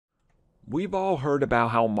We've all heard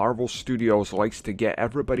about how Marvel Studios likes to get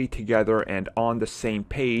everybody together and on the same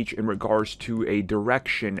page in regards to a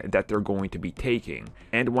direction that they're going to be taking.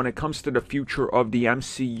 And when it comes to the future of the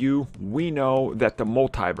MCU, we know that the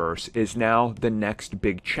multiverse is now the next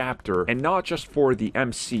big chapter, and not just for the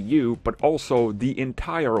MCU, but also the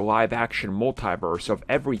entire live-action multiverse of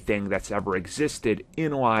everything that's ever existed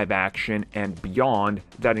in live action and beyond.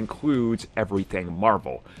 That includes everything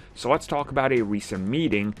Marvel. So let's talk about a recent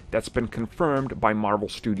meeting that's been confirmed by Marvel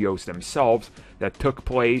Studios themselves that took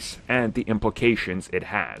place and the implications it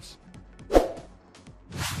has.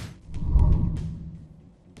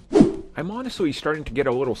 I'm honestly starting to get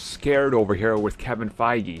a little scared over here with Kevin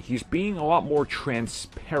Feige. He's being a lot more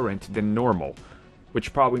transparent than normal,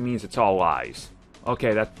 which probably means it's all lies.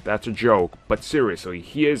 Okay, that's a joke, but seriously,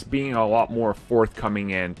 he is being a lot more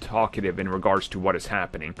forthcoming and talkative in regards to what is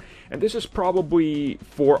happening. And this is probably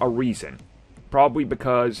for a reason. Probably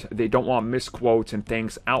because they don't want misquotes and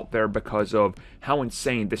things out there because of how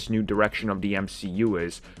insane this new direction of the MCU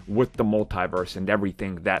is with the multiverse and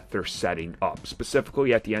everything that they're setting up.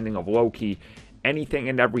 Specifically at the ending of Loki, anything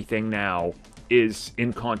and everything now is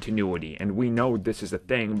in continuity, and we know this is a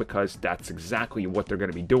thing because that's exactly what they're going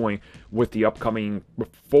to be doing with the upcoming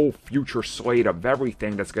full future slate of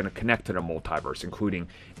everything that's going to connect to the multiverse, including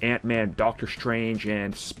Ant-Man, Doctor Strange,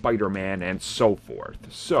 and Spider-Man, and so forth.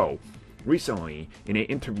 So, recently, in an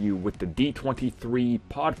interview with the D23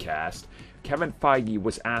 podcast, Kevin Feige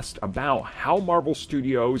was asked about how Marvel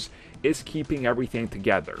Studios is keeping everything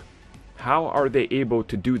together. How are they able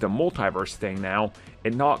to do the multiverse thing now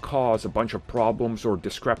and not cause a bunch of problems or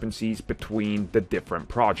discrepancies between the different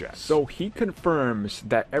projects? So he confirms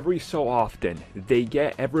that every so often they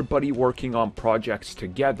get everybody working on projects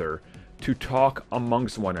together to talk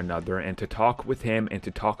amongst one another and to talk with him and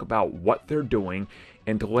to talk about what they're doing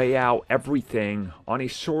and to lay out everything on a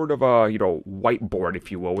sort of a, whiteboard,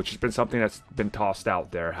 if you will, which has been something that's been tossed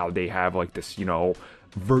out there, how they have like this,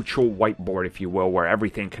 virtual whiteboard, if you will, where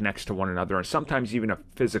everything connects to one another, and sometimes even a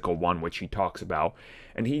physical one, which he talks about.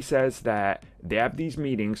 And he says that they have these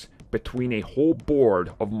meetings between a whole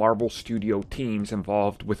board of Marvel Studio teams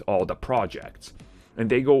involved with all the projects. And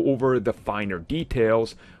they go over the finer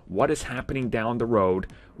details, what is happening down the road,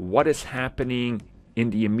 what is happening in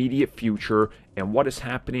the immediate future, and what is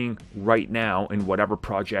happening right now in whatever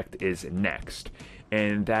project is next.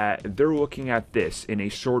 And that they're looking at this in a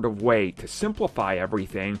sort of way to simplify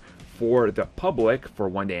everything for the public for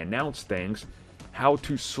when they announce things, how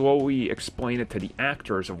to slowly explain it to the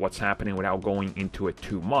actors of what's happening without going into it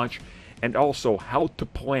too much, and also how to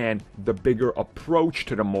plan the bigger approach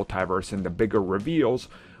to the multiverse and the bigger reveals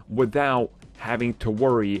without having to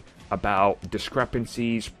worry about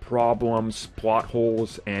discrepancies, problems, plot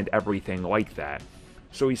holes, and everything like that.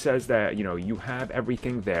 So he says that, you have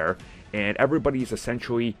everything there, and everybody's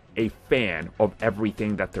essentially a fan of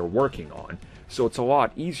everything that they're working on. So it's a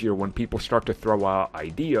lot easier when people start to throw out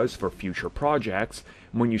ideas for future projects,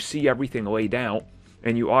 when you see everything laid out,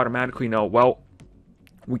 and you automatically know, well,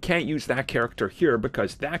 we can't use that character here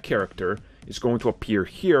because that character is going to appear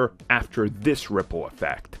here after this ripple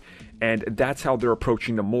effect. And that's how they're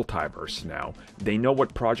approaching the multiverse now. They know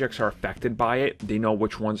what projects are affected by it. They know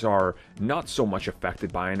which ones are not so much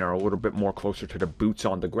affected by it and are a little bit more closer to the boots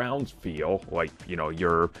on the ground feel, like,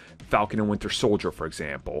 your Falcon and Winter Soldier, for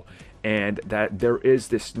example. And that there is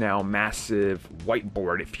this now massive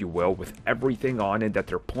whiteboard, if you will, with everything on it that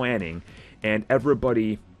they're planning. And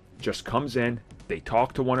everybody just comes in, they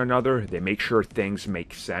talk to one another, they make sure things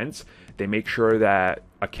make sense. They make sure that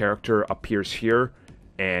a character appears here,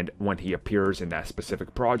 and when he appears in that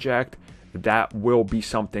specific project, that will be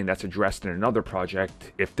something that's addressed in another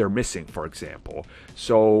project if they're missing, for example.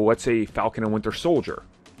 So let's say Falcon and Winter Soldier.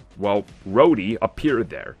 Well, Rhodey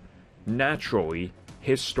appeared there. Naturally,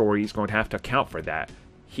 his story is going to have to account for that.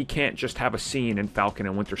 He can't just have a scene in Falcon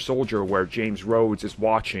and Winter Soldier where James Rhodes is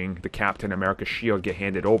watching the Captain America shield get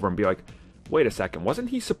handed over and be like, wait a second, wasn't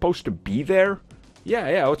he supposed to be there?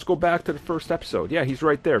 Yeah, let's go back to the first episode. Yeah, he's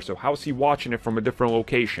right there. So how's he watching it from a different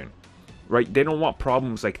location? Right? They don't want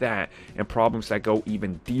problems like that and problems that go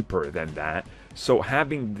even deeper than that. So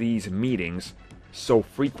having these meetings so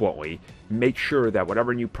frequently, make sure that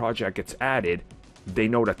whatever new project gets added, they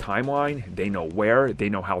know the timeline, they know where, they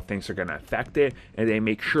know how things are going to affect it, and they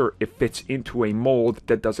make sure it fits into a mold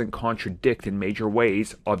that doesn't contradict in major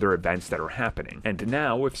ways other events that are happening. And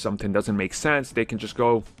now, if something doesn't make sense, they can just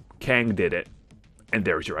go, Kang did it. And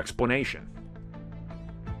there's your explanation.